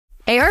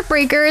Hey,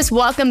 Heartbreakers,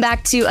 welcome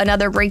back to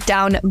another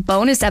Breakdown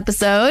bonus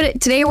episode.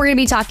 Today, we're going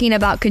to be talking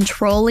about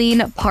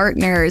controlling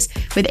partners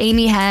with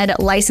Amy Head,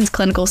 licensed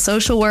clinical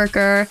social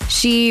worker.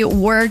 She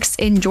works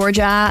in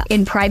Georgia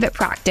in private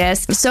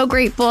practice. I'm so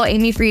grateful,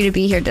 Amy, for you to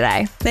be here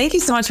today. Thank you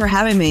so much for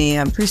having me.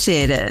 I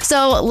appreciate it.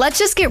 So let's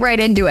just get right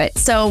into it.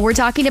 So we're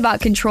talking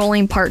about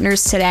controlling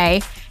partners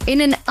today.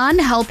 In an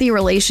unhealthy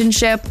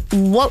relationship,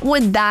 what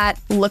would that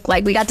look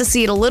like? We got to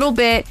see it a little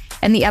bit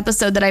in the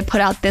episode that I put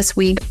out this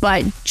week,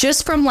 but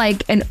just from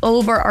like an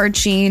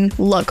overarching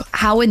look,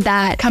 how would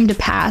that come to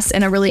pass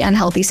in a really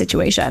unhealthy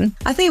situation?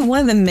 I think one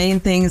of the main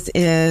things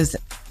is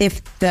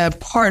if the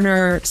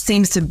partner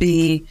seems to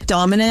be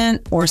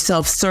dominant or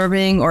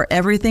self-serving, or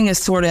everything is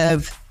sort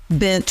of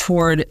bent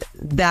toward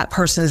that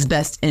person's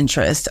best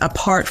interest,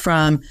 apart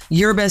from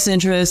your best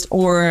interest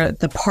or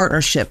the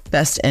partnership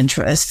best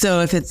interest. So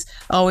if it's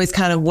always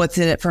kind of what's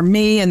in it for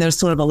me, and there's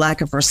sort of a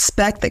lack of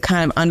respect that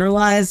kind of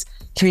underlies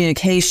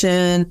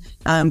communication,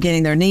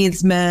 getting their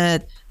needs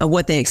met,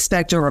 what they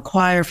expect or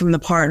require from the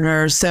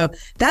partner. So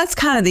that's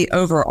kind of the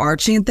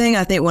overarching thing.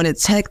 I think when it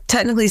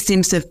technically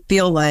seems to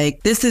feel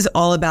like this is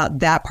all about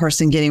that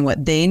person getting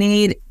what they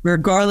need,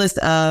 regardless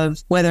of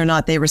whether or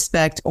not they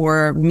respect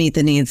or meet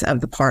the needs of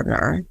the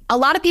partner. A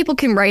lot of people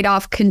can write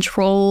off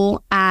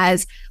control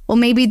as, well,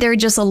 maybe they're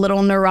just a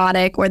little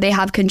neurotic or they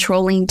have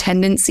controlling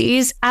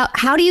tendencies.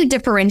 How do you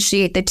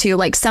differentiate the two?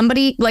 Like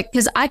somebody,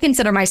 because I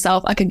consider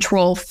myself a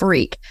control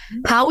freak.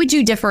 How would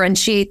you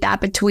differentiate that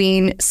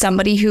between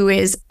somebody who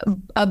is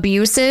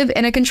abusive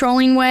in a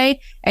controlling way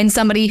and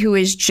somebody who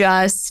is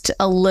just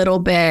a little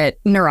bit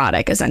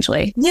neurotic,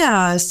 essentially?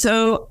 Yeah.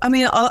 So, I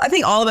mean, I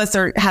think all of us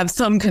have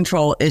some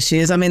control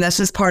issues. I mean, that's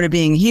just part of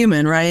being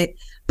human, right?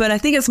 But I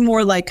think it's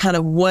more like kind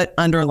of what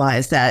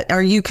underlies that.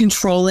 Are you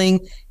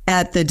controlling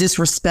at the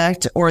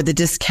disrespect or the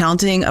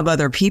discounting of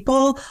other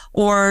people?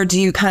 Or do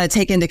you kind of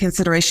take into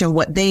consideration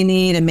what they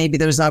need, and maybe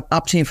there's an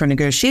opportunity for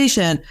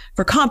negotiation,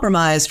 for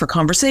compromise, for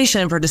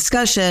conversation, for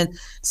discussion?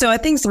 So I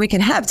think we can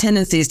have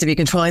tendencies to be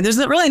controlling. There's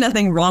really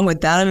nothing wrong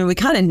with that. I mean, we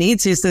kind of need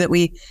to, so that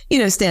we,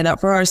 stand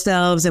up for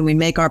ourselves and we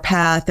make our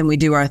path and we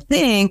do our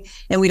thing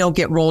and we don't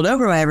get rolled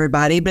over by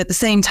everybody. But at the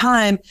same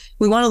time,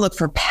 we want to look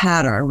for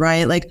pattern,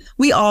 right? Like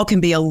we all can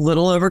be a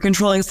little over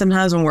controlling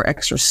sometimes when we're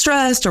extra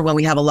stressed or when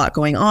we have a lot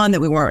going on that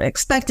we weren't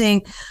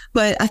expecting.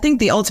 But I think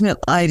the ultimate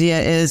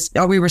idea is,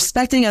 are we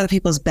respecting other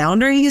people's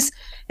boundaries,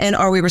 and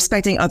are we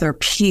respecting other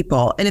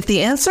people? And if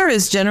the answer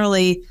is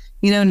generally,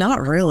 not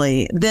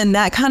really, then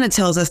that kind of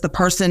tells us the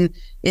person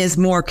is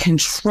more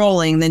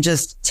controlling than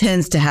just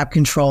tends to have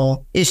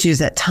control issues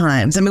at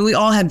times. I mean, we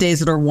all have days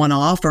that are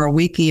one-off, or a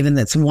week even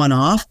that's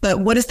one-off,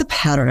 but what is the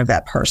pattern of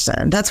that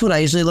person? That's what I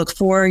usually look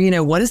for.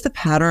 What is the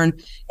pattern?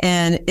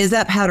 And is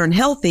that pattern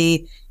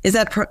healthy? Is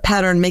that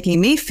pattern making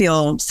me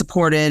feel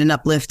supported and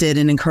uplifted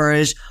and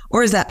encouraged?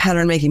 Or is that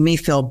pattern making me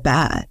feel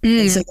bad?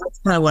 And so that's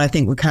kind of what I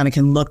think we kind of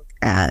can look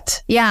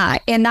at. Yeah.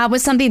 And that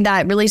was something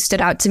that really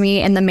stood out to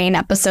me in the main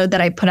episode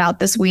that I put out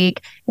this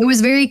week. It was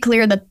very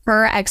clear that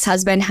her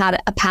ex-husband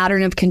had a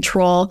pattern of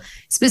control,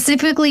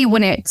 specifically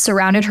when it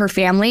surrounded her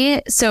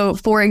family. So,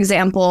 for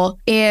example,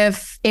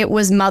 if it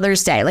was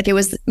Mother's Day, like it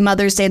was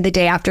Mother's Day the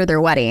day after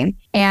their wedding,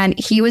 and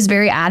he was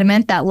very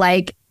adamant that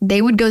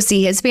they would go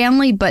see his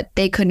family, but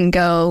they couldn't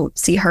go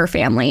see her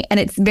family. And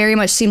it very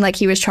much seemed like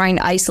he was trying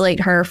to isolate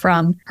her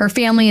from her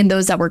family and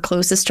those that were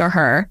closest to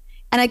her.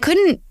 And I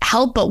couldn't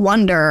help but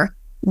wonder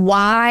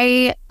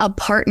why a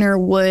partner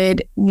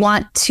would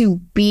want to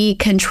be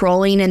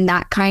controlling in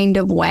that kind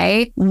of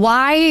way.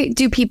 Why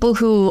do people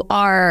who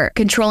are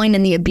controlling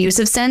in the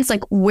abusive sense,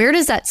 where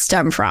does that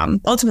stem from?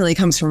 Ultimately, it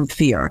comes from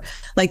fear.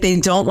 They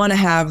don't want to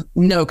have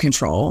no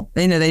control.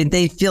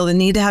 They feel the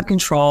need to have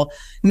control.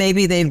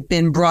 Maybe they've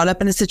been brought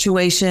up in a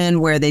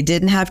situation where they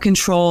didn't have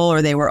control,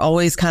 or they were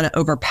always kind of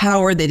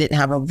overpowered. They didn't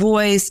have a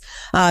voice.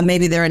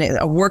 Maybe they're in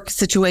a work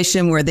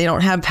situation where they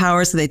don't have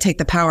power, so they take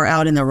the power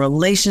out in the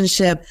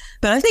relationship.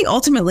 But I think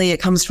ultimately it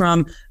comes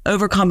from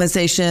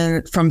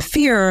overcompensation, from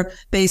fear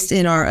based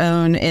in our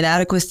own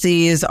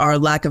inadequacies, our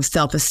lack of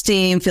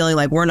self-esteem, feeling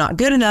like we're not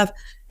good enough.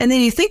 And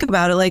then you think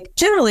about it,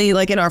 generally,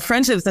 in our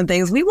friendships and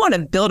things, we want to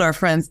build our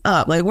friends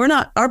up.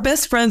 Our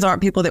best friends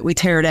aren't people that we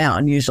tear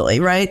down usually,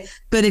 right?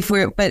 But if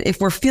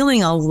we're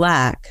feeling a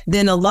lack,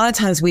 then a lot of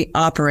times we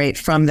operate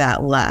from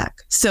that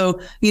lack.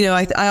 So,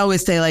 I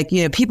always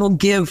say people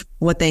give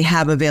what they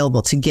have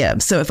available to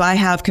give. So if I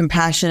have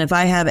compassion, if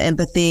I have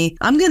empathy,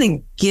 I'm going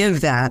to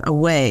give that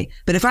away.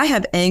 But if I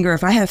have anger,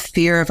 if I have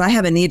fear, if I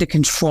have a need to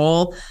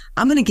control,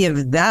 I'm going to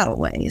give that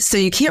away. So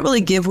you can't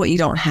really give what you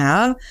don't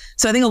have.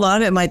 So I think a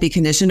lot of it might be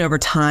conditioned over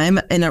time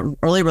in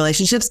early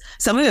relationships.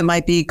 Some of it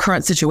might be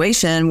current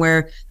situation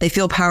where they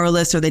feel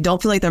powerless, or they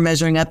don't feel like they're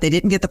measuring up. They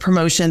didn't get the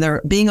promotion.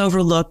 They're being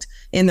overlooked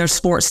in their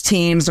sports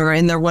teams or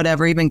in their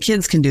whatever. Even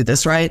kids can do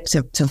this, right?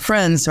 To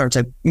friends or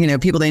to,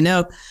 people they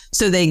know.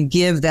 So they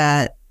give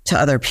that to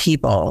other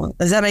people.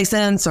 Does that make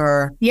sense?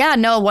 Or yeah,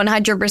 no,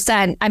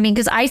 100%. I mean,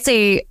 because I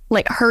say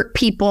hurt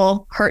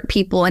people,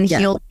 and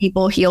heal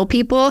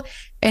people.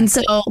 And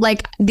so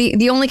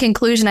the only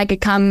conclusion I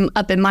could come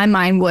up in my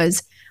mind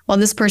was, well,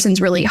 this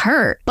person's really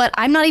hurt. But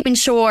I'm not even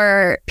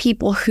sure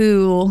people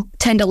who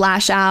tend to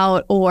lash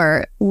out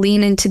or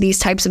lean into these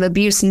types of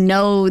abuse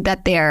know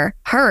that they're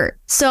hurt.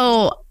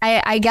 So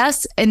I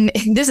guess, and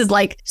this is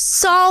like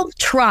solve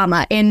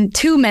trauma in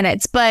 2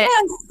 minutes, but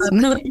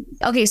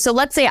okay, so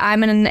let's say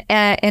I'm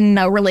in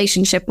a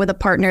relationship with a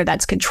partner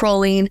that's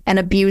controlling and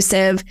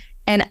abusive,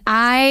 and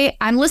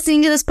I'm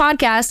listening to this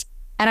podcast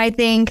and I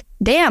think,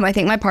 damn, I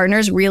think my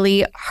partner's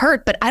really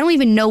hurt, but I don't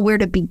even know where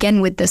to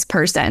begin with this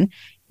person.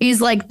 Is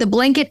like the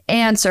blanket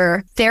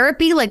answer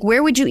therapy? Like,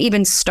 where would you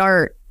even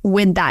start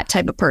with that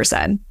type of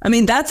person? I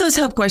mean, that's a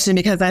tough question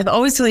because I've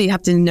always feel you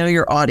have to know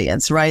your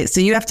audience, right?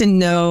 So you have to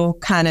know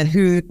kind of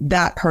who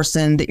that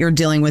person that you're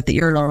dealing with, that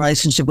you're in a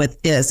relationship with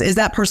is. Is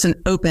that person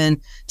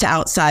open to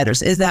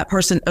outsiders? Is that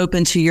person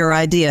open to your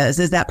ideas?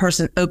 Is that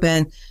person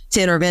open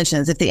to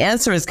interventions? If the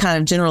answer is kind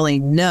of generally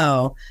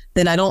no,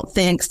 then I don't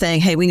think saying,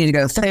 hey, we need to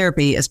go to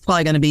therapy is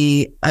probably going to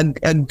be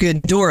a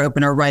good door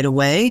opener right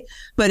away.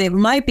 But it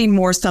might be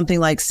more something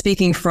like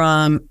speaking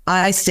from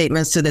I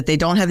statements so that they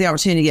don't have the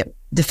opportunity to get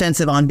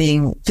defensive on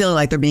feeling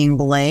like they're being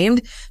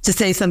blamed, to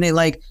say something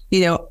like,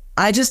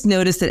 I just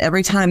noticed that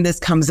every time this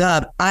comes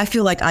up, I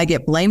feel like I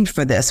get blamed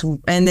for this.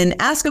 And then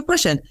ask a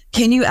question.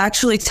 Can you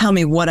actually tell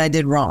me what I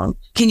did wrong?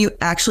 Can you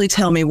actually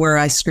tell me where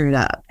I screwed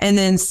up? And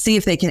then see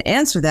if they can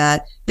answer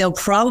that. They'll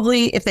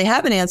probably, if they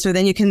have an answer,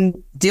 then you can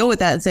deal with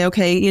that and say,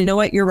 okay, you know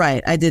what? You're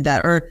right. I did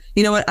that. Or,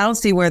 you know what? I don't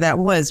see where that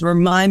was.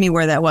 Remind me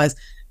where that was.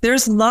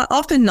 There's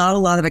often not a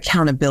lot of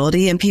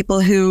accountability in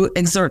people who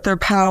exert their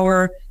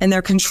power and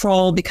their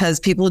control because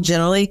people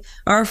generally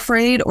are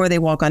afraid or they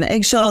walk on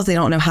eggshells. They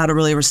don't know how to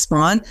really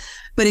respond.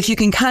 But if you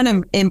can kind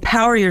of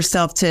empower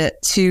yourself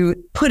to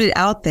put it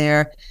out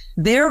there,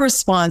 their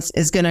response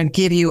is going to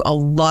give you a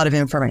lot of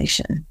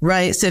information,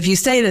 right? So if you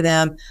say to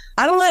them,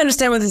 I don't really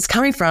understand where this is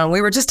coming from. We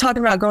were just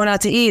talking about going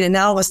out to eat, and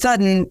now all of a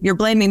sudden you're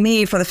blaming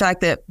me for the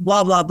fact that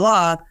blah, blah,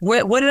 blah.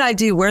 What did I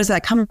do? Where's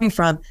that coming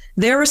from?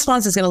 Their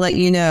response is going to let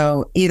you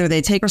know either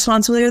they take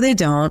responsibility or they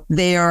don't.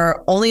 They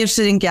are only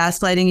interested in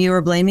gaslighting you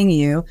or blaming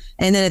you.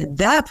 And then at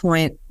that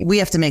point, we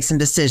have to make some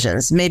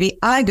decisions. Maybe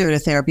I go to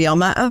therapy on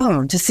my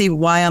own to see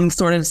why I'm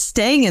sort of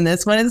staying in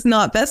this when it's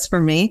not best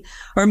for me.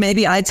 Or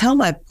maybe I tell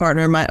my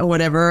partner, my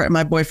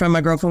boyfriend,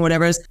 my girlfriend,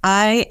 whatever it is,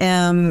 I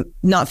am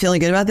not feeling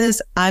good about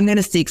this. I'm going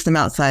to seek some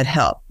outside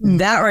help.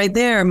 That right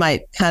there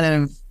might kind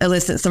of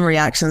elicit some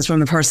reactions from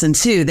the person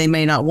too. They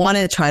may not want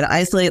to try to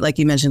isolate, like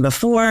you mentioned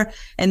before,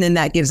 and then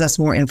that gives us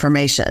more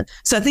information.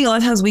 So I think a lot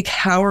of times we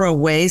cower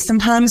away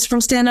sometimes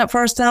from standing up for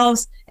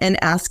ourselves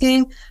and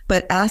asking,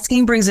 but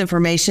asking brings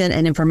information,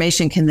 and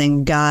information can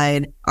then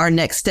guide our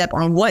next step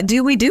on what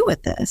do we do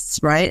with this,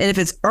 right? And if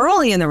it's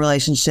early in the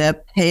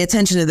relationship, pay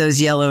attention to those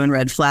yellow and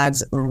red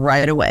flags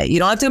right away. You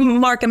don't have to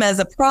mark them as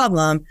a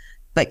problem,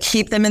 but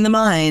keep them in the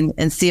mind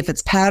and see if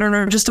it's pattern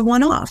or just a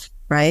one-off,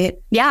 right?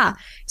 Yeah.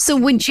 So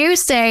would you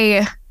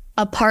say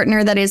a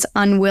partner that is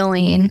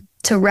unwilling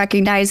to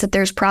recognize that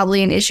there's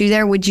probably an issue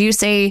there, would you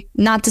say,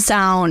 not to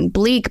sound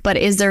bleak, but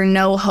is there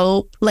no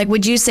hope? Like,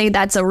 would you say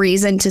that's a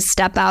reason to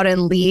step out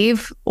and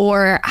leave?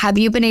 Or have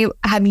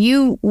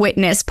you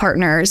witnessed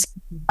partners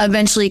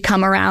eventually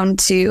come around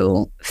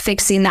to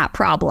fixing that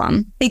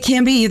problem? It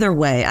can be either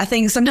way. I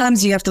think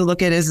sometimes you have to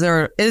look at, is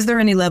there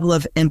any level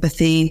of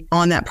empathy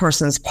on that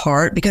person's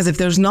part? Because if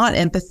there's not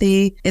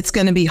empathy, it's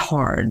going to be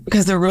hard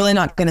because they're really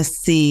not going to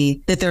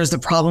see that there's a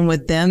problem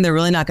with them. They're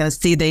really not going to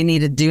see they need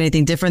to do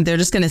anything different. They're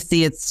just going to see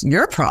it's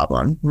your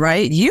problem,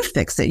 right? You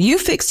fix it. You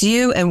fix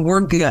you and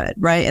we're good,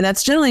 right? And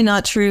that's generally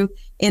not true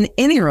in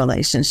any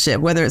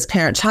relationship, whether it's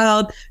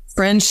parent-child,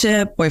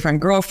 friendship,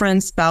 boyfriend,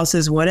 girlfriend,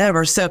 spouses,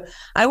 whatever. So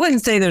I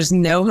wouldn't say there's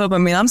no hope. I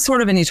mean, I'm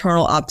sort of an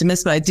eternal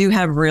optimist, but I do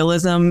have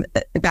realism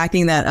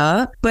backing that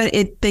up. But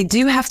they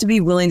do have to be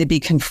willing to be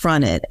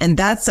confronted. And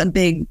that's a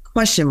big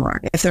question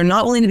mark. If they're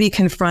not willing to be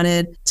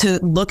confronted, to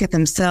look at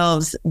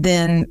themselves,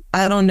 then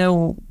I don't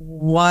know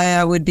why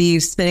I would be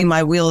spinning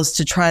my wheels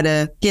to try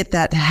to get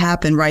that to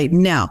happen right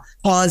now.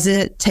 Pause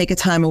it, take a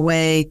time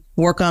away,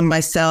 work on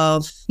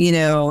myself,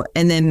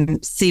 and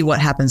then see what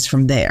happens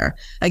from there.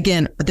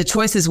 Again, the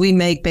choices we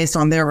make based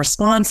on their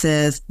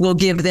responses will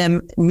give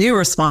them new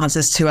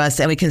responses to us.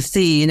 And we can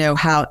see,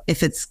 how,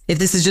 if this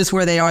is just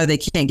where they are, they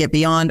can't get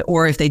beyond,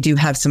 or if they do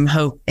have some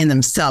hope in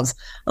themselves.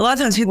 A lot of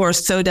times people are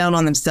so down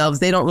on themselves,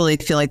 they don't really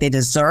feel like they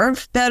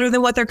deserve better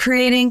than what they're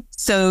creating.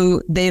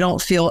 So they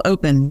don't feel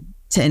open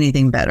to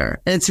anything better.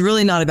 It's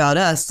really not about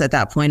us at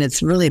that point.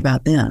 It's really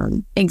about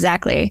them.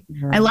 Exactly.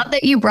 I love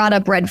that you brought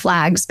up red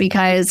flags,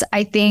 because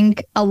I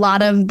think a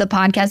lot of the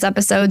podcast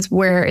episodes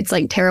where it's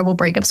like terrible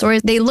breakup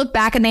stories, they look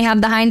back and they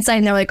have the hindsight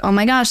and they're like, oh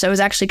my gosh, that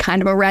was actually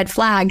kind of a red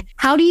flag.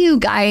 How do you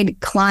guide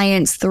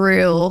clients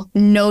through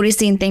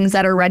noticing things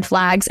that are red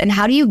flags? And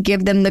how do you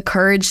give them the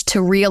courage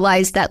to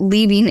realize that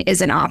leaving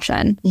is an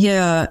option?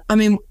 Yeah. I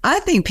mean, I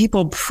think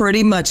people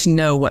pretty much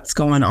know what's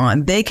going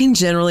on. They can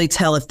generally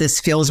tell if this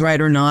feels right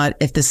or not,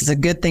 if this is a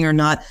good thing or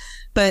not.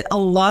 But a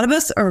lot of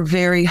us are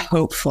very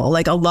hopeful.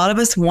 Like a lot of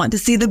us want to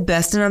see the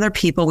best in other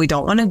people. We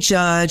don't want to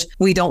judge.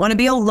 We don't want to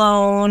be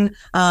alone.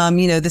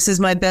 This is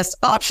my best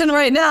option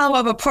right now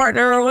of a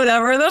partner or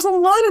whatever. There's a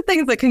lot of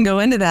things that can go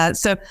into that.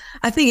 So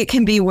I think it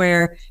can be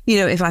where,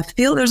 if I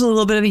feel there's a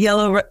little bit of a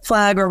yellow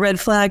flag or red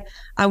flag,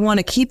 I want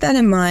to keep that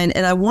in mind.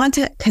 And I want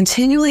to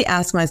continually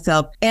ask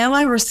myself, am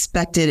I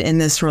respected in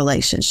this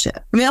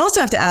relationship? I mean, I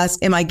also have to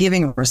ask, am I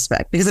giving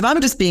respect? Because if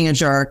I'm just being a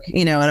jerk,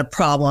 and a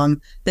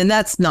problem, then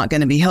that's not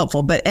going to be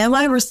helpful. But am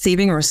I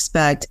receiving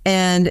respect?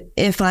 And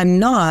if I'm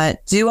not,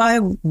 do I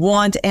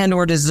want and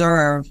or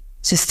deserve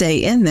to stay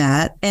in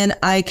that? And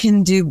I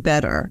can do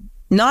better.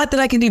 Not that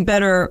I can do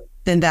better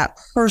than that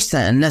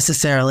person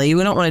necessarily.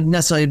 We don't want to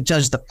necessarily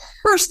judge the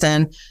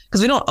person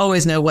because we don't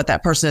always know what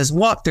that person has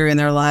walked through in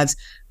their lives.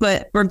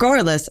 But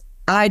regardless,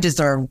 I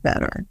deserve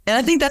better. And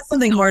I think that's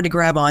something hard to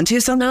grab onto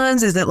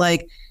sometimes, is that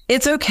like,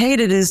 it's okay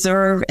to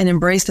deserve and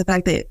embrace the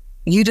fact that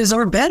you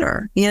deserve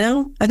better. I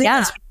think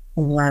that's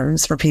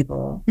learns for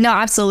people. No,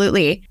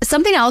 absolutely.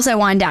 Something else I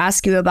wanted to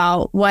ask you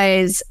about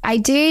was I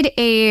did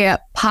a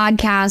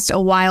podcast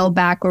a while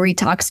back where we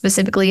talked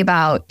specifically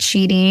about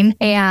cheating,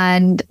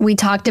 and we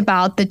talked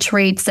about the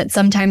traits that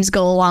sometimes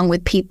go along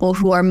with people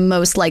who are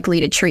most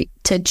likely to cheat.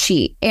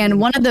 And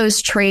one of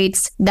those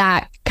traits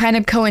that kind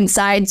of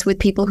coincides with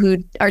people who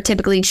are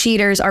typically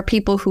cheaters are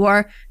people who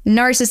are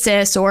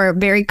narcissists or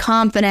very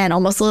confident,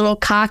 almost a little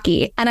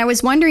cocky. And I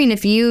was wondering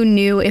if you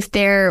knew if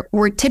there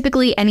were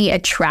typically any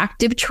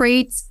attractive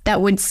traits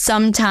that would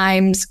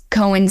sometimes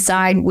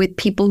coincide with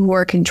people who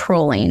are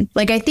controlling.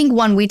 Like I think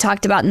one we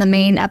talked about in the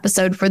main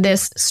episode for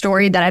this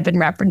story that I've been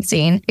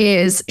referencing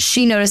is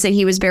she noticed that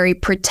he was very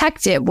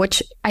protective,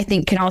 which I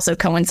think can also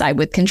coincide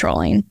with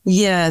controlling.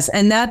 Yes.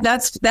 And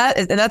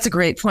that's a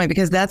great point,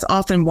 because that's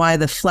often why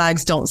the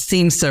flags don't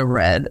seem so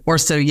red or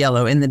so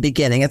yellow in the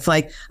beginning. It's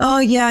like, oh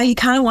yeah, he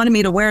kind of wanted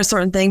me to wear a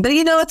certain thing, but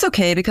it's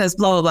okay because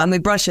blah, blah, blah. And we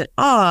brush it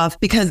off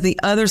because the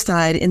other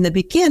side in the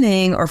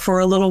beginning or for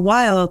a little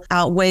while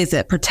outweighs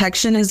it.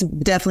 Protection is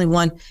definitely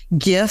one.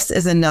 Gifts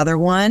is another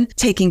one.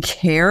 Taking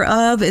care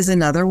of is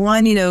another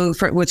one,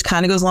 which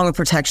kind of goes along with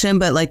protection.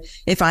 But like,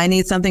 if I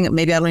need something,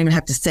 maybe I don't even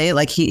have to say it.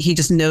 Like he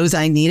just knows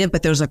I need it,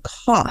 but there's a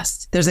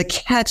cost. There's a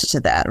catch to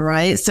that,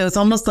 right? So it's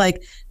almost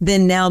like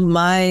then now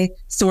my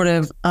sort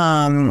of,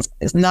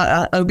 it's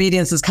not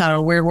obedience is kind of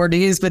a weird word to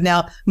use, but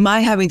now my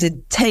having to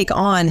take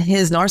on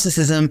his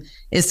narcissism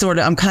is sort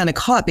of, I'm kind of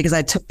caught because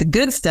I took the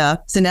good stuff.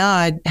 So now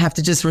I have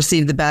to just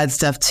receive the bad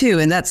stuff too.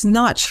 And that's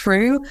not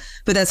true,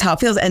 but that's how it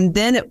feels. And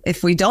then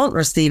if we don't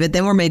receive it,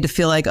 then we're made to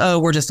feel like, oh,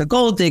 we're just a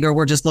gold digger.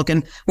 We're just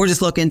looking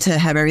to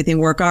have everything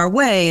work our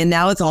way. And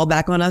now it's all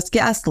back on us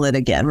gaslit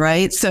again,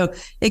 right? So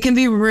it can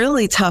be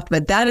really tough,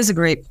 but that is a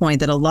great point,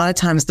 that a lot of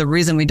times the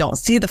reason we don't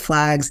see the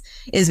flags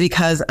is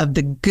because of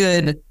the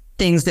good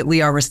things that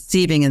we are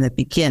receiving in the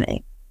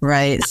beginning,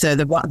 right? So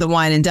the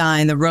wine and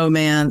dine, the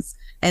romance,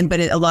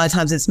 but a lot of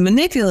times it's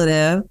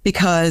manipulative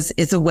because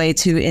it's a way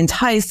to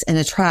entice and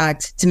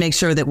attract to make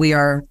sure that we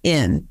are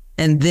in,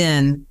 and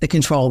then the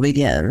control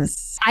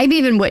begins. I've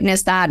even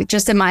witnessed that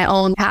just in my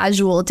own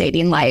casual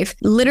dating life.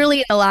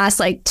 Literally in the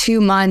last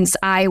 2 months,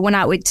 I went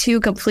out with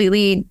 2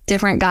 completely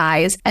different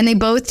guys, and they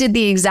both did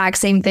the exact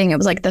same thing. It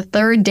was like the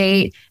third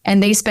date,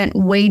 and they spent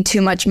way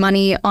too much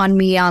money on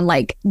me on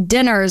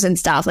dinners and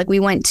stuff. Like we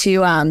went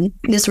to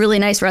this really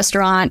nice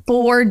restaurant,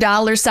 $4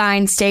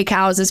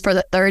 steakhouses for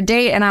the third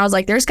date. And I was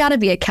like, there's got to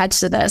be a catch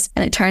to this.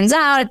 And it turns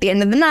out at the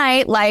end of the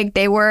night,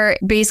 they were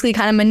basically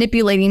kind of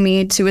manipulating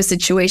me to a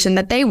situation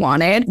that they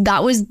wanted.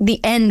 That was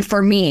the end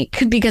for me,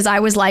 because I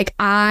was like,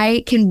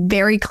 I can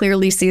very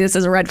clearly see this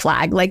as a red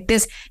flag.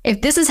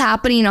 If this is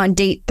happening on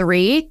date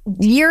 3,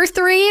 year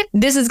 3,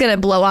 this is going to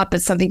blow up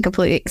as something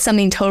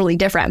totally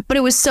different. But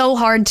it was so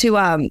hard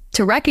to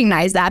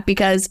recognize that,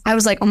 because I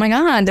was like, oh my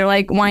God, they're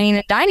whining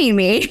and dining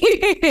me.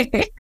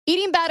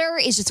 Eating better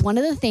is just one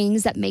of the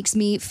things that makes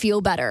me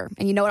feel better.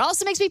 And you know what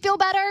also makes me feel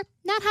better?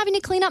 Not having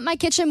to clean up my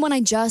kitchen when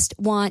I just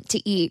want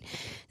to eat.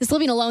 This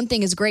living alone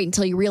thing is great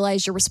until you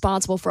realize you're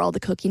responsible for all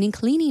the cooking and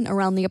cleaning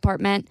around the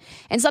apartment.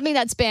 And something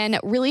that's been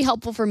really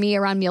helpful for me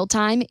around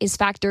mealtime is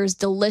Factor's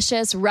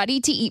delicious,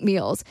 ready-to-eat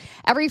meals.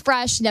 Every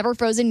fresh, never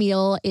frozen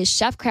meal is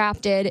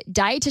chef-crafted,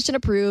 dietitian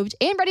approved,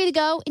 and ready to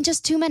go in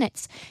just 2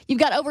 minutes. You've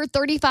got over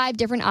 35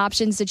 different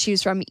options to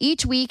choose from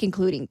each week,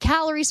 including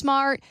Calorie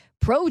Smart,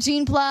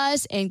 Protein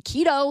Plus, and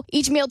Keto.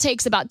 Each meal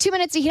takes about 2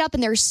 minutes to heat up,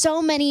 and there's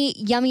so many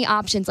yummy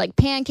options like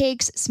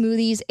pancakes,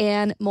 smoothies,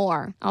 and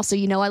more. Also,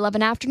 I love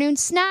an afternoon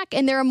snack,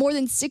 and there are more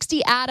than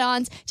 60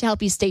 add-ons to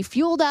help you stay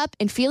fueled up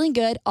and feeling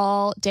good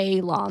all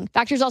day long.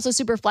 Factor's also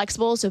super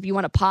flexible, so if you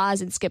want to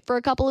pause and skip for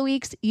a couple of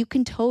weeks, you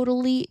can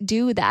totally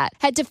do that.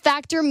 Head to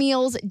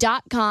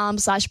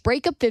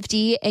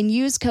factormeals.com/breakup50 and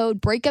use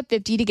code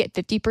breakup50 to get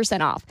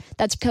 50% off.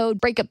 That's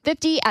code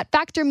breakup50 at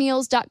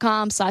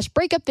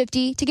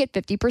factormeals.com/breakup50 to get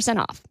 50%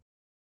 off.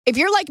 If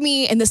you're like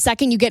me and the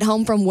second you get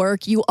home from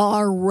work, you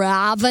are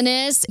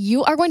ravenous,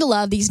 you are going to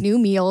love these new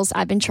meals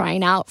I've been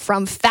trying out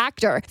from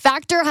Factor.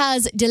 Factor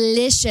has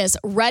delicious,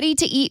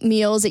 ready-to-eat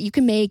meals that you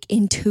can make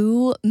in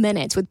 2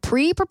 minutes with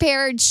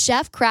pre-prepared,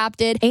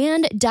 chef-crafted,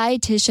 and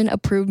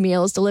dietitian-approved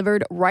meals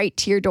delivered right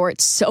to your door.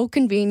 It's so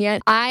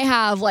convenient. I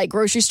have like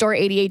grocery store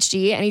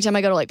ADHD. Anytime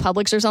I go to like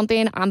Publix or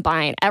something, I'm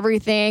buying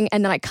everything,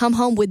 and then I come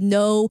home with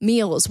no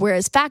meals.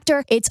 Whereas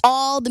Factor, it's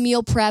all the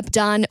meal prep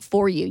done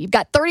for you. You've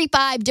got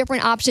 35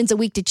 different options a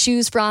week to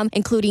choose from,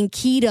 including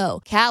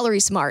keto, calorie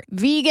smart,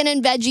 vegan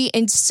and veggie,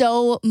 and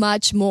so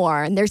much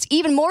more. And there's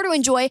even more to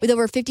enjoy with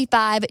over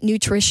 55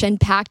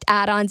 nutrition-packed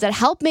add-ons that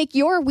help make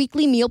your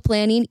weekly meal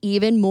planning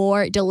even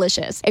more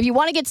delicious. If you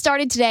want to get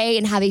started today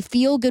and have a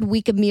feel-good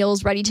week of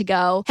meals ready to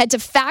go, head to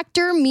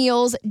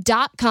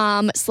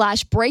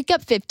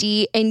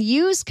factormeals.com/breakup50 and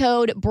use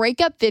code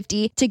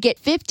breakup50 to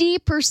get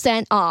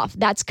 50% off.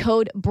 That's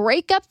code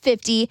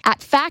breakup50 at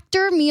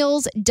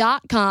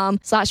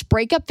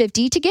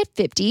factormeals.com/breakup50 to get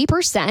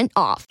 50%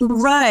 off.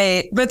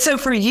 Right. But so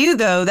for you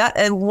though,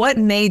 and what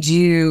made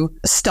you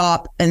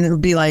stop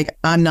and be like,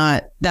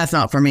 that's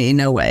not for me.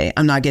 No way.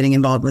 I'm not getting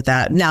involved with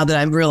that. Now that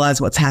I've realized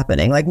what's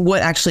happening, like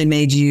what actually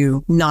made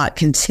you not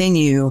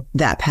continue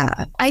that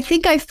path? I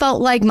think I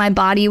felt like my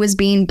body was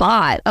being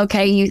bought.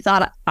 Okay. You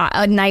thought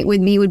a night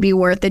with me would be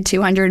worth a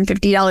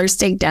 $250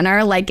 steak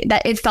dinner. Like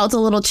that, it felt a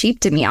little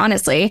cheap to me,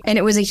 honestly. And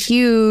it was a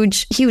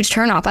huge, huge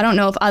turnoff. I don't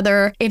know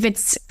if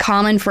it's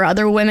common for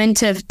other women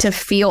to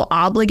feel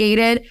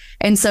obligated.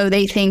 And so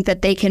they think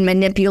that they can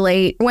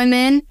manipulate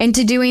women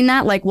into doing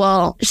that. Like,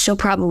 well, she'll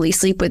probably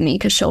sleep with me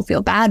because she'll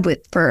feel bad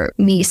for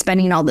me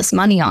spending all this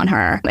money on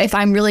her. If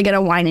I'm really going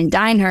to wine and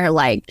dine her,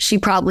 like she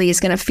probably is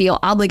going to feel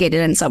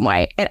obligated in some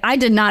way. And I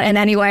did not in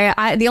any way.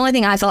 The only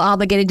thing I felt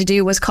obligated to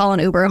do was call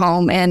an Uber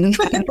home and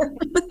go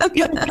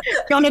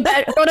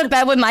to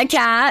bed with my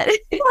cat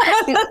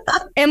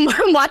and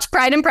watch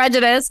Pride and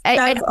Prejudice.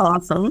 That's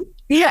awesome.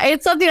 Yeah,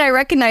 it's something I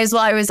recognized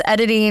while I was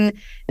editing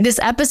this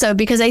episode,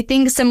 because I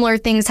think similar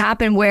things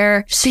happen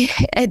where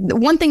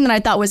one thing that I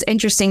thought was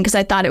interesting, because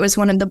I thought it was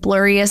one of the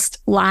blurriest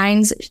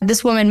lines.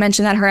 This woman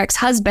mentioned that her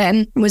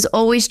ex-husband was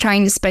always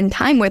trying to spend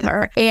time with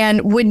her,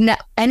 and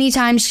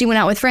anytime she went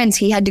out with friends,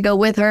 he had to go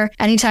with her.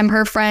 Anytime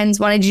her friends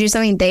wanted to do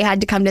something, they had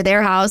to come to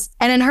their house.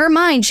 And in her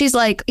mind, she's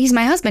like, he's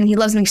my husband. He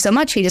loves me so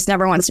much. He just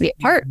never wants to be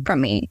apart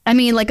from me. I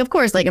mean, like, of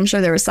course, like I'm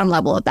sure there was some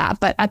level of that,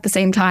 but at the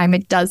same time,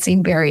 it does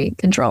seem very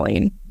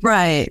controlling.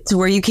 Right. So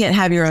where you can't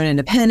have your own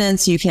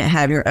independence, you can't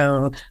have your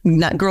own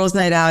girls'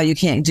 night out, you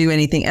can't do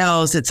anything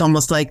else. It's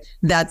almost like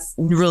that's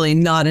really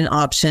not an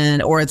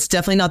option, or it's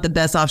definitely not the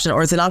best option,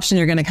 or it's an option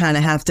you're going to kind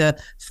of have to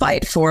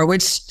fight for,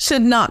 which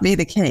should not be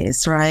the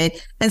case.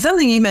 Right. And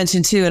something you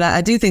mentioned too, and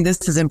I do think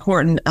this is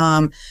important,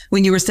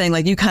 when you were saying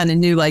like you kind of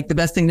knew like the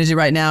best thing to do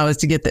right now is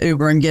to get the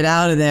Uber and get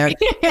out of there.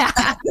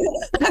 Yeah.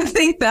 I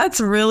think that's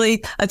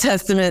really a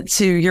testament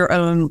to your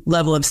own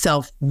level of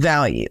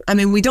self-value. I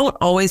mean, we don't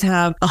always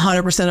have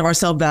 100% of our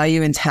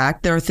self-value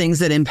intact. There are things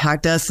that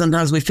impact us.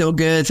 Sometimes we feel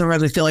good.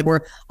 Sometimes we feel like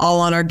we're all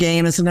on our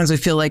game, and sometimes we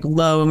feel like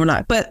low and we're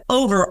not. But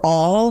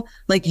overall,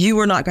 like you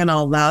were not going to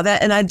allow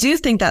that. And I do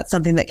think that's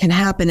something that can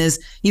happen is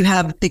you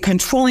have the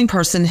controlling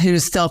person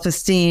whose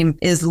self-esteem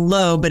is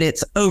low, but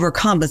it's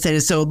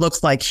overcompensated. So it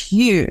looks like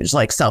huge,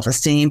 like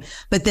self-esteem.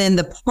 But then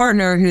the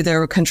partner who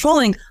they're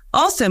controlling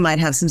also might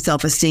have some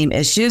self-esteem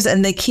issues,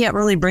 and they can't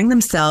really bring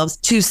themselves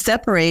to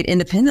separate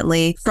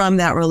independently from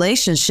that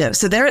relationship.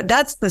 So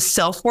that's the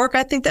self-work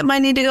I think that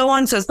might need to go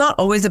on. So it's not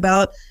always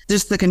about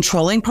just the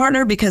controlling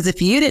partner, because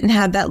if you didn't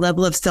have that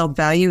level of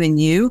self-value in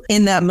you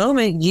in that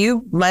moment,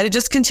 you might have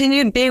just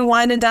continued being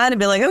wine and dine and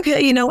be like,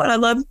 okay, you know what? I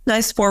love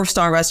nice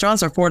 4-star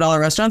restaurants or $4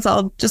 restaurants.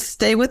 I'll just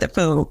stay with it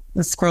for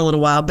a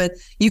little while, but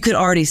you could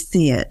already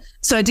see it.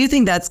 So I do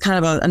think that's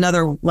kind of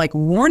another like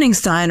warning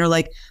sign or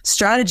like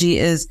strategy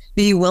is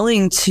be willing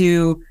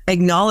to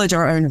acknowledge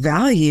our own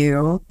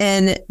value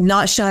and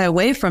not shy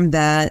away from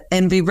that.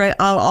 And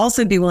I'll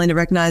also be willing to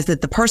recognize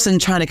that the person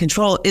trying to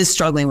control is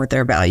struggling with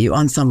their value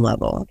on some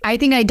level. I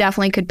think I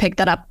definitely could pick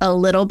that up a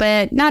little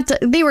bit.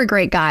 They were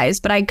great guys,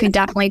 but I could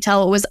definitely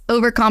tell it was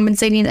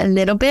overcompensating a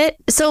little bit.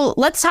 So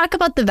let's talk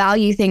about the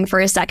value thing for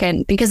a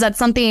second, because that's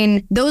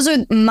something, those are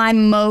my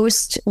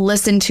most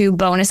listened to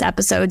bonus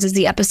episodes, is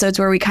the episodes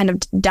where we kind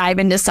of dive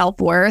into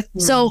self-worth.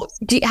 Mm. So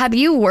have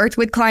you worked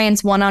with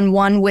clients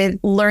one-on-one with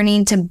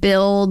learning to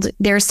build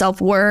their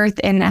self-worth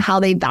and how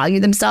they value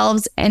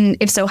themselves? And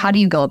if so, how do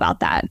you go about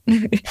that?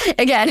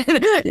 Again,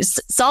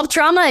 solve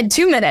trauma in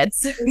 2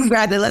 minutes.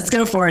 Bradley, let's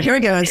go for it. Here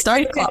we go.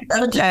 Start your clock.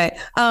 Okay.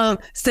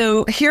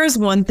 So here's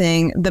one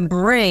thing. The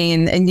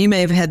brain, and you may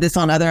have had this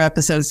on other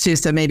episodes too,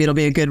 so maybe it'll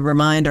be a good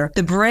reminder.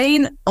 The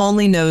brain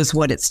only knows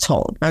what it's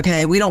told.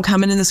 Okay. We don't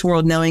come into this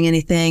world knowing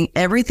anything.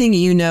 Everything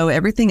you know,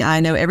 everything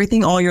I know,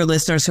 everything all your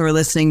listeners who are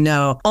listening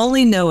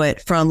only know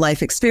it from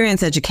life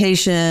experience,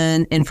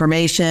 education,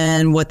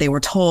 information, what they were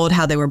told,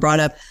 how they were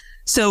brought up.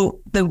 So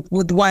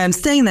why I'm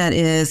saying that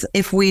is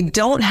if we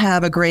don't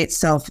have a great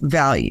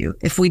self-value,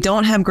 if we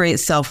don't have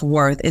great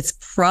self-worth, it's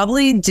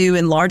probably due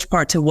in large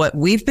part to what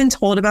we've been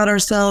told about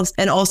ourselves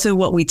and also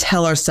what we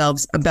tell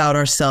ourselves about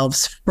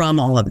ourselves from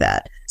all of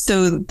that.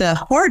 So the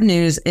hard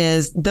news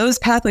is those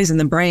pathways in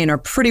the brain are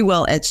pretty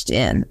well etched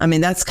in. I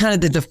mean, that's kind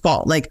of the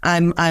default. Like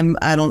I'm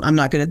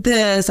not good at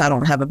this. I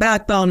don't have a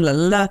backbone, la,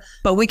 la, la.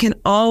 But we can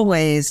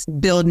always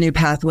build new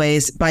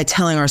pathways by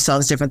telling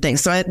ourselves different things.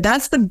 So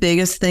that's the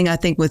biggest thing I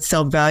think with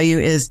self-value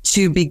is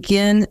to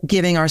begin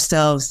giving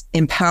ourselves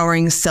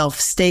empowering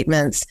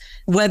self-statements,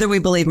 whether we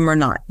believe them or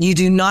not. You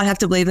do not have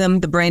to believe them.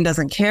 The brain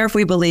doesn't care if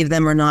we believe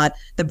them or not.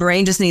 The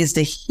brain just needs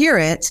to hear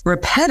it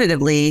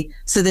repetitively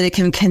so that it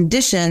can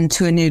condition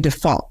to a new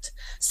default.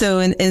 So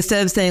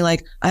instead of saying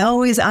like,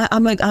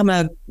 I'm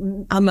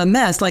a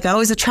mess. Like I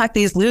always attract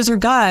these loser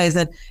guys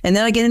and then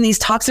I get in these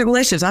toxic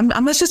relationships. I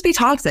must just be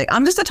toxic.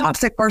 I'm just a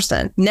toxic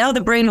person. Now the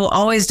brain will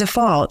always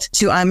default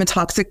to I'm a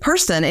toxic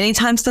person.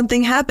 Anytime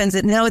something happens,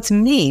 now it's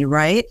me,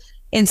 right?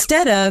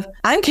 Instead of,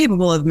 I'm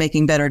capable of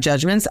making better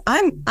judgments.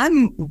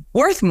 I'm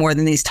worth more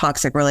than these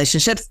toxic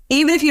relationships.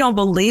 Even if you don't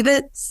believe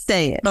it,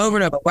 say it over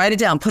and over. Write it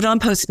down, put it on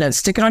Post-it notes,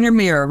 stick it on your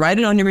mirror, write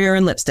it on your mirror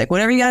in lipstick,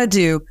 whatever you got to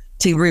do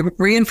to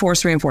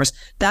reinforce.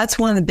 That's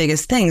one of the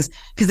biggest things.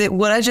 Because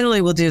what I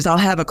generally will do is I'll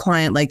have a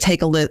client like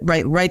take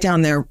write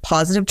down their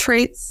positive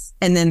traits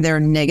and then their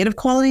negative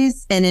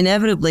qualities. And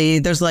inevitably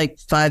there's like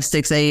 5,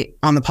 6, 8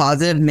 on the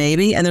positive,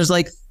 maybe. And there's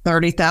like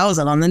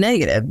 30,000 on the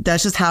negative.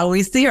 That's just how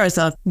we see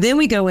ourselves. Then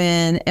we go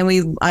in and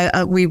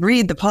we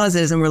read the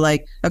positives and we're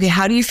like, okay,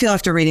 how do you feel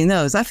after reading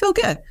those? I feel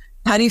good.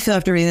 How do you feel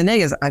after reading the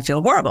negatives? I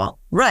feel horrible.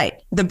 Right.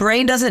 The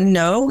brain doesn't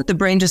know. The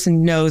brain just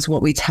knows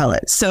what we tell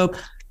it. So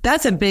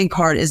that's a big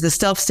part is the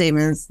self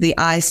statements, the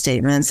I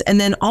statements,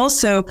 and then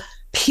also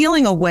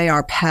peeling away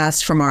our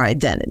past from our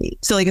identity.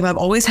 So like if I've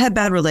always had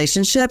bad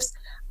relationships,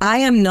 I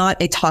am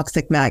not a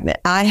toxic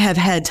magnet. I have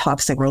had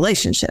toxic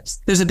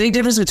relationships. There's a big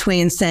difference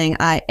between saying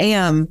I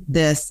am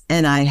this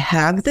and I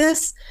have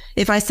this.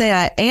 If I say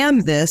I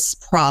am this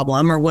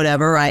problem or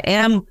whatever, I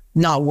am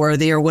not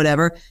worthy or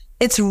whatever,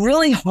 it's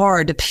really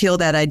hard to peel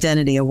that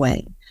identity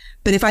away.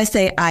 But if I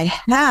say I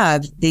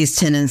have these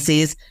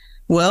tendencies,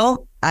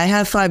 well, I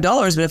have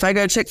 $5, but if I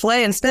go to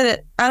Chick-fil-A and spend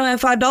it, I don't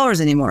have $5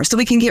 anymore. So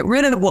we can get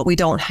rid of what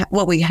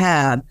we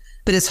have,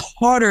 but it's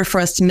harder for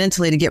us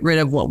mentally to get rid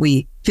of what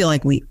we feel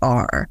like we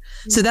are.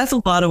 So that's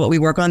a lot of what we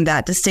work on,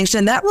 that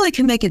distinction. That really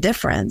can make a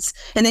difference.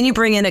 And then you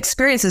bring in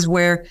experiences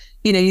where,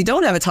 you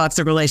don't have a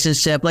toxic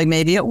relationship, like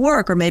maybe at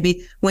work or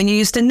maybe when you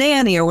used to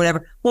nanny or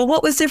whatever. Well,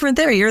 what was different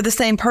there? You're the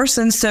same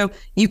person. So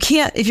you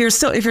can't, if you're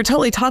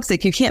totally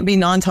toxic, you can't be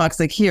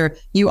non-toxic here.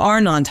 You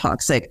are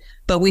non-toxic,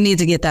 but we need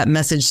to get that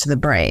message to the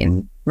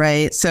brain.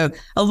 Right. So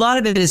a lot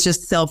of it is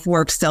just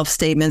self-work,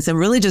 self-statements, and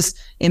really just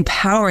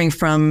empowering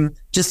from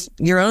just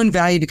your own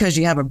value because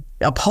you have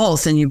a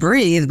pulse and you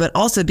breathe, but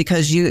also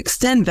because you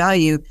extend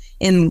value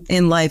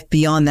in life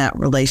beyond that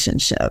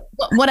relationship.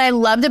 What I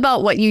loved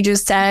about what you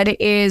just said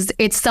is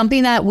it's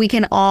something that we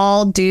can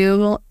all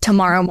do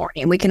tomorrow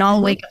morning. We can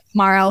all wake up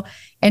tomorrow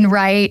and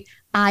write,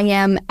 I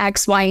am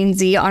X, Y, and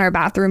Z on our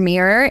bathroom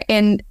mirror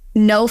and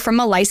know from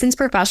a licensed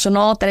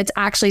professional that it's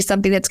actually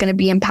something that's going to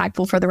be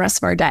impactful for the rest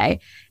of our day.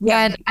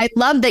 Yeah. And I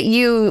love that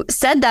you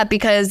said that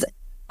because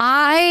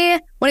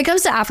when it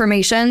comes to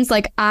affirmations,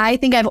 like I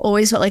think I've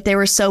always felt like they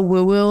were so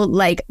woo-woo,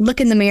 like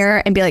look in the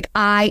mirror and be like,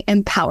 I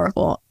am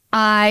powerful.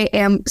 I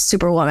am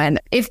superwoman.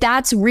 If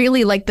that's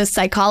really like the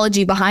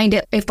psychology behind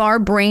it, if our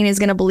brain is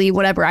going to believe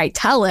whatever I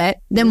tell it,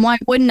 then why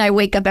wouldn't I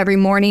wake up every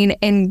morning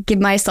and give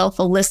myself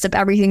a list of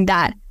everything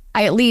that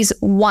I at least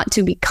want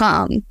to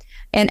become?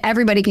 And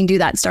everybody can do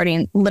that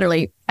starting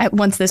literally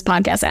once this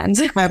podcast ends.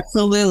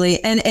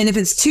 Absolutely. And if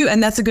it's too,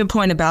 and that's a good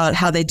point about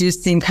how they do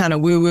seem kind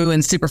of woo-woo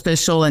and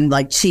superficial and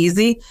like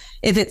cheesy.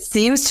 If it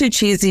seems too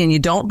cheesy and you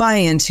don't buy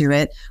into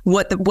it,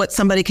 what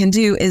somebody can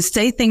do is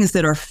say things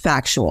that are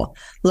factual.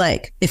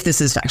 Like if this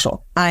is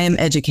factual, I am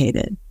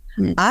educated.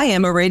 I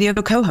am a radio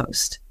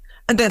co-host.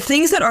 The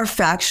things that are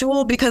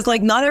factual, because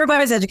like not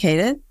everybody's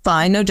educated,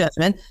 fine, no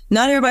judgment.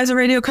 Not everybody's a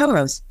radio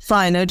co-host,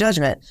 fine, no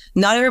judgment.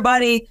 Not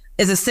everybody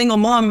is a single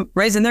mom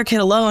raising their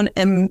kid alone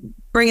and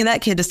bringing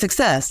that kid to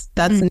success.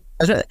 That's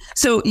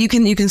so you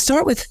can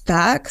start with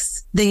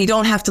facts. Then you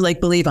don't have to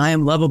like believe I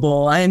am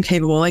lovable, I am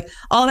capable, like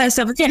all that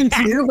stuff.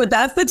 But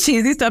that's the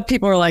cheesy stuff.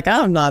 People are like,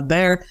 I'm not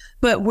there.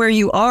 But where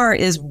you are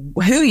is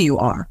who you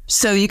are.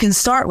 So you can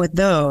start with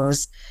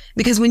those,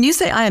 because when you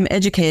say I am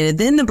educated,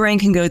 then the brain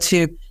can go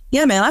to,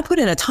 yeah, man, I put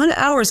in a ton of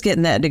hours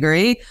getting that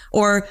degree.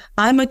 Or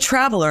I'm a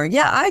traveler.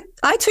 Yeah,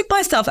 I took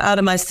myself out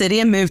of my city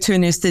and moved to a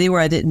new city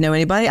where I didn't know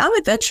anybody. I'm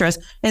adventurous.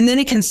 And then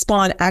it can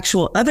spawn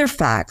actual other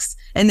facts.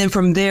 And then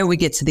from there, we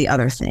get to the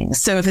other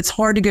things. So if it's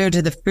hard to go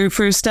to the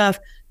frou-frou stuff,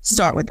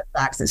 start with the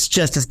facts. It's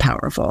just as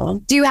powerful.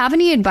 Do you have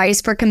any advice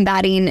for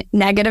combating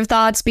negative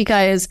thoughts?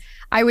 Because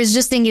I was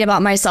just thinking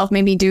about myself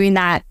maybe doing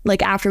that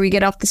like after we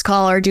get off this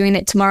call or doing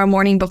it tomorrow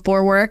morning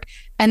before work.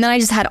 And then I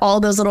just had all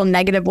those little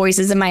negative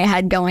voices in my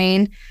head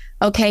going,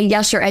 okay,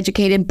 yes, you're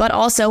educated, but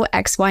also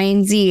X, Y,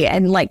 and Z,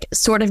 and like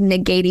sort of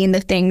negating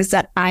the things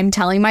that I'm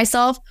telling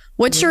myself.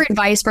 What's your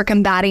advice for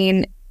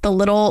combating the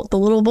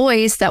little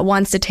voice that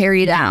wants to tear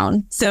you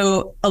down?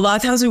 So a lot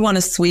of times we want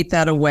to sweep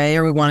that away,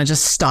 or we want to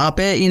just stop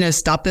it,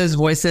 stop those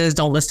voices,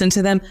 don't listen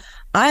to them.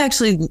 I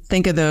actually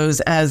think of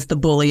those as the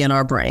bully in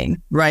our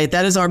brain, right?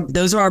 Those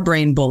are our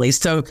brain bullies.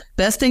 So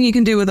best thing you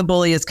can do with a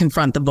bully is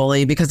confront the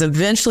bully, because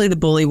eventually the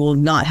bully will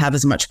not have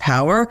as much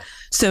power.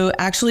 So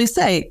actually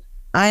say,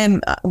 I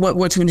am,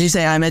 which one did you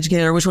say? I'm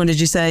educated, or which one did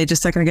you say just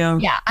a second ago?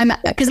 Yeah,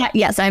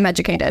 yes, I'm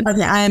educated.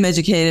 Okay, I am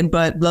educated,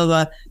 but blah,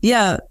 blah.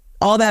 Yeah,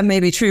 all that may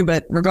be true,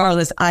 but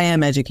regardless, I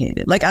am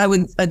educated. Like, I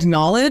would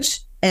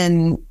acknowledge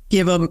and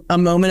give a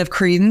moment of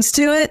credence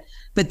to it,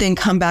 but then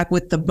come back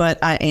with but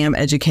I am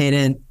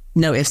educated.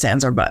 No ifs,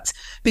 ands, or buts,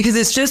 because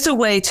it's just a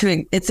way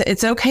to,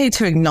 it's okay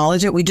to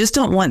acknowledge it. We just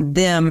don't want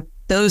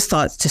those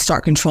thoughts to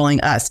start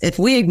controlling us. If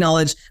we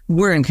acknowledge,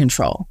 we're in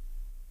control.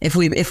 If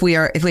we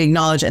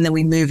acknowledge, and then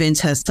we move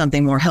into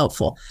something more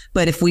helpful.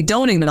 But if we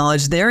don't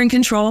acknowledge, they're in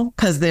control,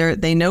 because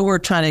they know we're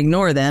trying to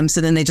ignore them.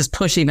 So then they just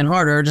push even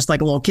harder, just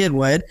like a little kid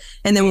would.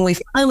 And then when we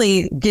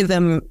finally give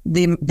them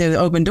the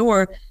open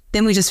door,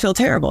 then we just feel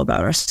terrible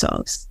about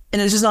ourselves.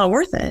 And it's just not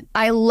worth it.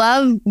 I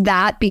love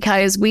that,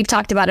 because we've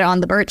talked about it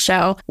on the Burt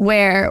Show,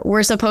 where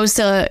we're supposed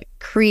to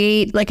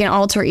create like an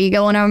alter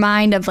ego in our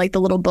mind of like the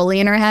little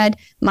bully in our head.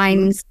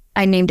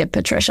 I named it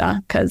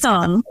Patricia because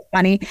it's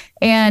funny.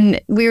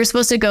 And we were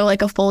supposed to go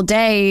like a full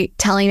day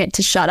telling it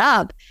to shut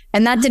up.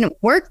 And that didn't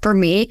work for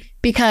me,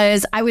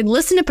 because I would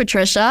listen to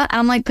Patricia. And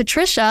I'm like,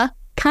 Patricia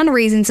kind of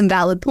raising some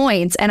valid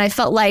points. And I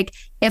felt like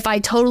if I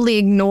totally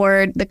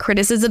ignored the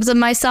criticisms of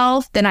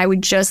myself, then I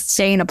would just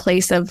stay in a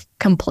place of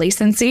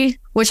complacency,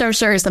 which I'm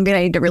sure is something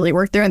I need to really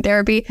work through in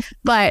therapy.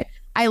 But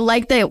I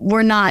like that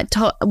we're not,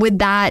 with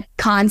that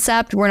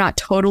concept, we're not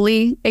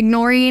totally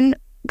ignoring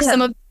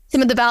some of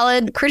the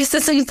valid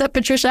criticisms that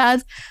Patricia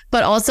has,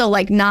 but also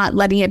like not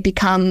letting it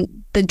become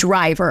the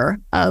driver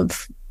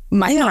of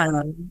my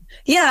thought.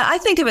 Yeah, I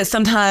think of it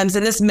sometimes,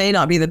 and this may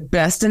not be the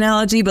best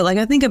analogy, but like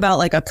I think about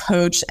like a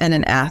coach and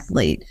an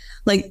athlete.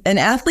 Like an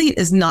athlete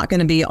is not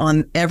going to be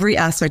on every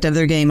aspect of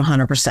their game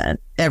 100%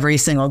 every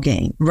single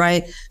game,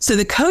 right? So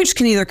the coach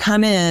can either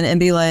come in and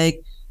be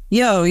like,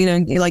 yo,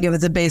 like if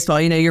it's a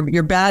baseball,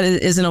 your bat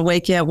isn't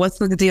awake yet. What's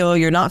the deal?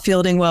 You're not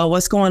fielding well.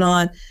 What's going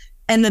on?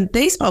 And the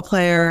baseball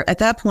player at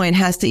that point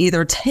has to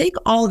either take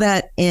all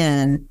that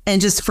in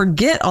and just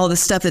forget all the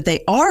stuff that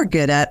they are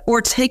good at,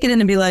 or take it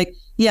in and be like,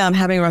 yeah, I'm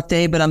having a rough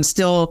day, but I'm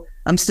still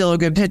a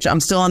good pitcher. I'm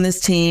still on this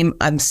team.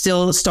 I'm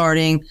still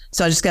starting.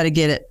 So I just got to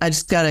get it. I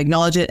just got to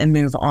acknowledge it and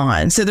move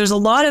on. So there's a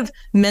lot of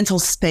mental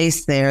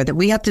space there that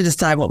we have to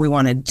decide what we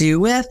want to do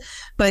with.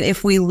 But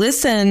if we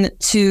listen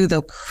to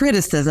the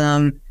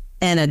criticism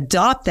and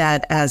adopt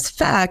that as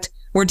fact,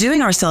 we're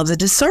doing ourselves a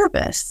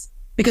disservice,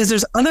 because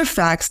there's other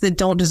facts that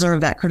don't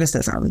deserve that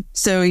criticism.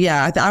 So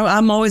yeah,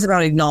 I'm always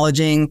about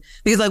acknowledging,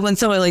 because like when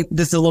somebody, like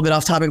this is a little bit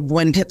off topic,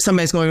 when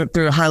somebody's going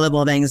through a high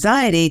level of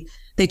anxiety,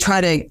 they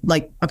try to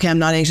like, okay, I'm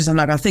not anxious. I'm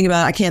not going to think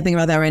about it. I can't think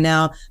about that right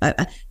now.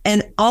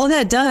 And all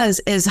that does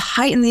is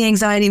heighten the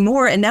anxiety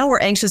more. And now we're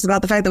anxious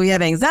about the fact that we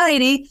have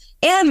anxiety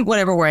and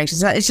whatever we're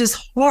anxious about. It's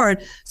just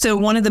hard. So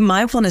one of the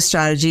mindfulness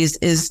strategies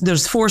is,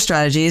 there's 4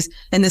 strategies,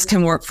 and this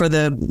can work for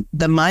the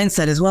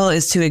mindset as well,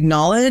 is to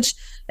acknowledge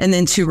and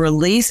then to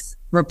release,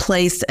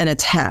 replace, and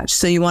attach.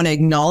 So you want to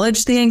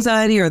acknowledge the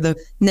anxiety or the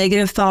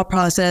negative thought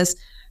process,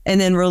 and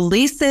then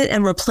release it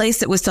and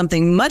replace it with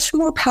something much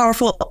more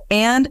powerful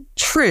and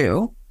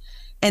true,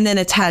 and then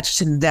attach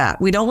to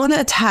that. We don't want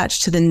to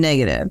attach to the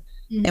negative,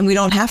 and we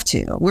don't have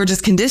to. We're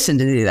just conditioned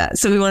to do that.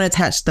 So we want to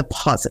attach to the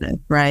positive,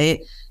 right?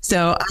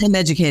 So I'm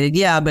educated,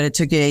 yeah, but it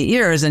took you 8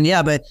 years, and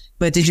yeah, but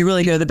did you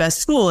really go to the best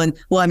school? And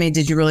well, I mean,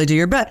 did you really do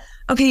your best?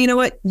 Okay, you know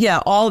what?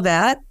 Yeah, all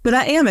that, but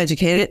I am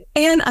educated,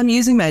 and I'm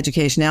using my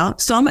education now,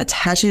 so I'm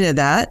attaching to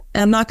that,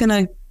 and I'm not going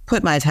to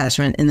put my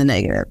attachment in the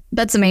negative.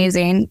 That's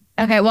amazing.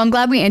 Okay, well, I'm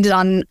glad we ended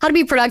on how to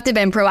be productive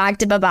and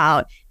proactive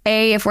about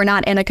if we're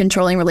not in a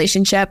controlling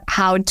relationship,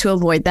 how to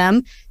avoid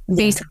them.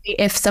 Basically,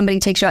 if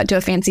somebody takes you out to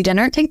a fancy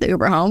dinner, take the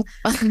Uber home,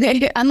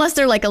 unless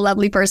they're like a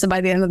lovely person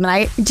by the end of the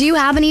night. Do you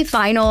have any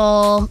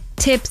final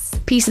tips,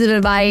 pieces of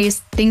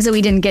advice, things that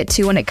we didn't get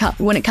to when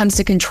it comes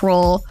to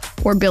control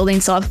or building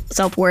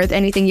self-worth?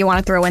 Anything you want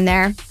to throw in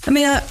there? I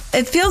mean,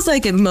 it feels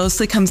like it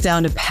mostly comes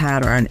down to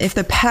pattern. If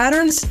the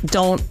patterns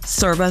don't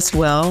serve us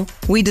well,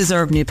 we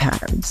deserve new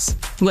patterns,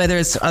 whether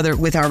it's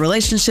with our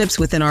relationships,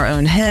 within our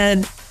own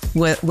head,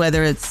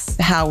 whether it's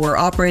how we're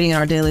operating in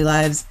our daily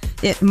lives.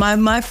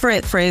 My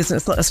phrase,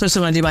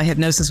 especially when I do my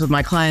hypnosis with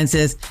my clients,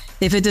 is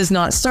if it does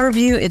not serve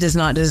you, it does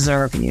not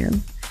deserve you.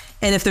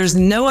 And if there's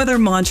no other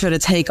mantra to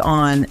take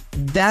on,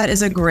 that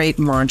is a great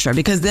mantra,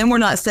 because then we're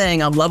not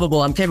saying I'm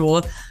lovable, I'm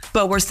capable,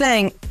 but we're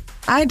saying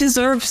I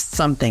deserve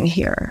something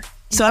here.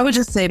 So I would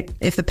just say,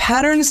 if the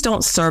patterns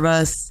don't serve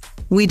us,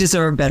 we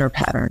deserve better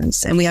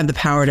patterns, and we have the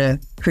power to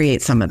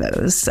create some of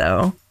those.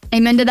 So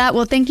Amen to that.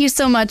 Well, thank you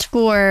so much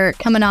for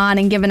coming on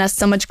and giving us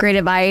so much great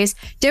advice.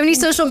 Do you have any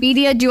social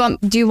media? Do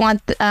you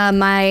want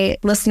my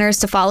listeners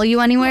to follow you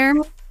anywhere?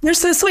 You're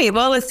so sweet.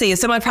 Well, let's see.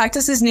 So my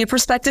practice is New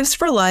Perspectives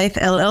for Life,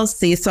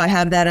 LLC. So I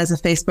have that as a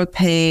Facebook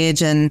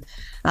page and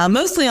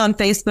mostly on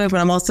Facebook, but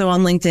I'm also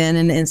on LinkedIn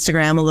and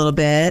Instagram a little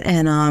bit.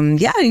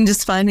 And you can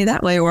just find me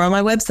that way or on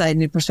my website,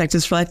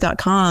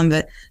 newperspectivesforlife.com.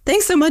 But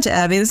thanks so much,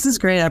 Abby. This is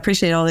great. I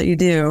appreciate all that you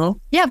do.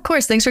 Yeah, of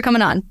course. Thanks for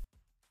coming on.